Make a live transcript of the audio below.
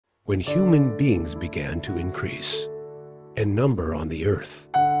when human beings began to increase and number on the earth,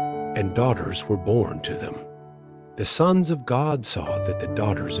 and daughters were born to them. The sons of God saw that the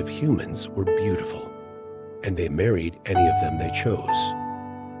daughters of humans were beautiful, and they married any of them they chose.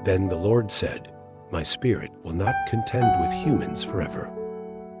 Then the Lord said, "My spirit will not contend with humans forever,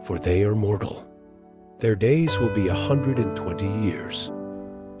 for they are mortal. Their days will be 120 years.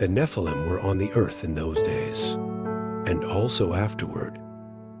 The Nephilim were on the earth in those days, and also afterward,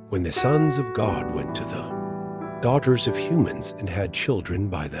 when the sons of God went to the daughters of humans and had children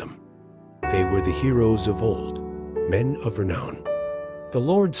by them. They were the heroes of old, men of renown. The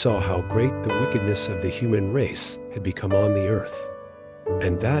Lord saw how great the wickedness of the human race had become on the earth,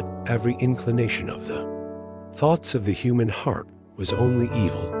 and that every inclination of the thoughts of the human heart was only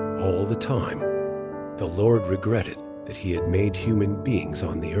evil all the time. The Lord regretted that he had made human beings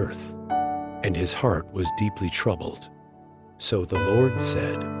on the earth, and his heart was deeply troubled. So the Lord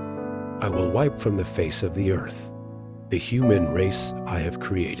said, I will wipe from the face of the earth the human race I have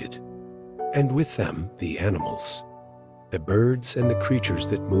created, and with them the animals, the birds and the creatures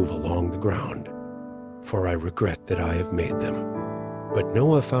that move along the ground, for I regret that I have made them. But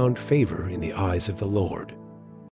Noah found favor in the eyes of the Lord.